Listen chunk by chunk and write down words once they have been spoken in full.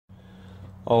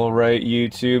Alright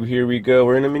YouTube, here we go.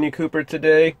 We're in a Mini Cooper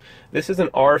today. This is an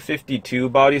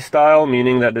R52 body style,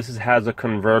 meaning that this has a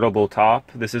convertible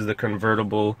top. This is the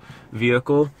convertible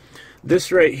vehicle.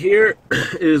 This right here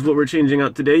is what we're changing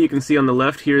out today. You can see on the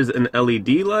left here's an LED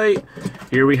light.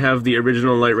 Here we have the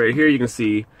original light right here. You can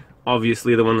see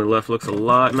obviously the one on the left looks a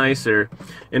lot nicer.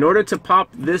 In order to pop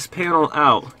this panel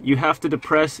out, you have to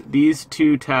depress these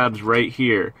two tabs right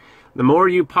here. The more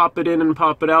you pop it in and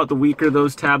pop it out, the weaker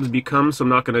those tabs become, so I'm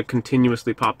not going to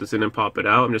continuously pop this in and pop it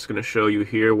out. I'm just going to show you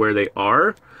here where they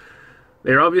are.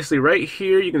 They're obviously right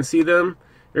here, you can see them.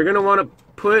 You're going to want to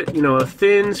put, a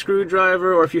thin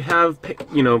screwdriver, or if you have,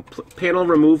 panel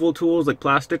removal tools like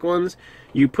plastic ones,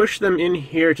 you push them in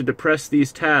here to depress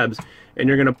these tabs, and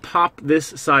you're going to pop this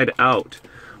side out.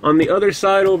 On the other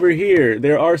side over here,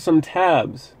 there are some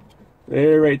tabs.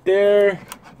 They're right there.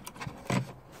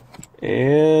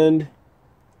 And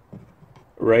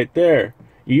right there.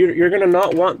 You're going to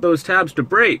not want those tabs to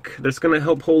break. That's going to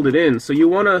help hold it in. So you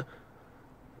want to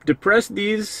depress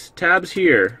these tabs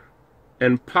here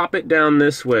and pop it down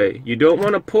this way. You don't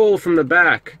want to pull from the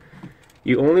back.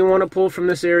 You only want to pull from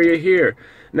this area here.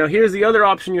 Now here's the other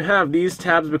option you have. These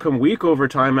tabs become weak over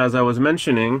time, as I was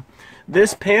mentioning.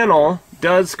 This panel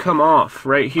does come off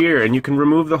right here, and you can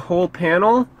remove the whole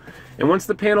panel. And once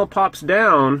the panel pops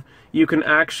down, you can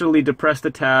actually depress the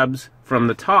tabs from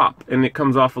the top, and it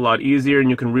comes off a lot easier, and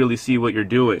you can really see what you're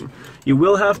doing. You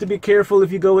will have to be careful if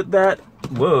you go with that.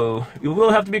 You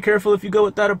will have to be careful if you go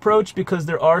with that approach, because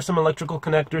there are some electrical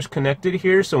connectors connected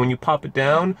here, so when you pop it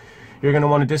down, you're going to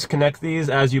want to disconnect these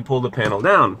as you pull the panel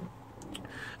down.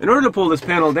 In order to pull this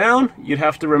panel down, you'd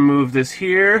have to remove this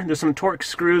here. There's some Torx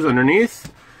screws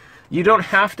underneath. You don't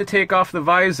have to take off the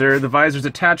visor. The visor's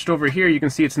attached over here. You can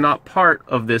see it's not part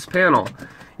of this panel.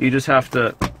 You just have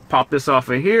to pop this off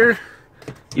of here.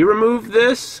 You remove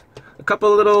this. A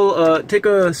couple little, take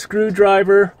a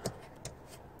screwdriver.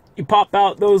 You pop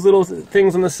out those little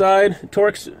things on the side.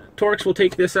 Torx will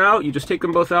take this out. You just take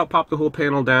them both out, pop the whole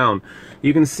panel down.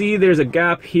 You can see there's a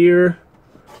gap here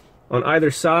on either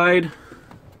side.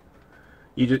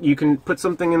 You can put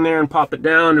something in there and pop it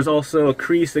down. There's also a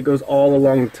crease that goes all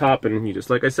along the top, and you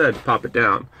just, like I said, pop it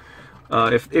down.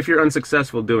 If you're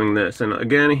unsuccessful doing this. And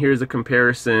again, here's a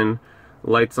comparison.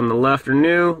 Lights on the left are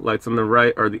new, lights on the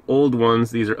right are the old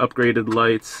ones. These are upgraded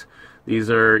lights.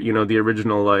 These are, the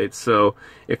original lights. So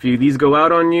if these go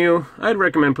out on you, I'd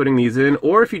recommend putting these in.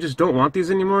 Or if you just don't want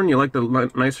these anymore and you like the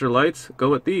nicer lights, go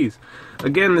with these.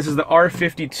 Again, this is the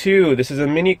R52. This is a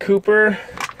Mini Cooper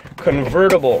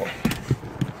convertible.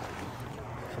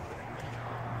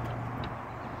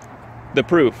 The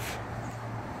proof.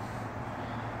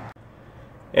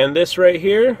 And this right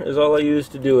here is all I use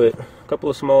to do it. A couple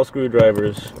of small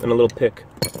screwdrivers and a little pick.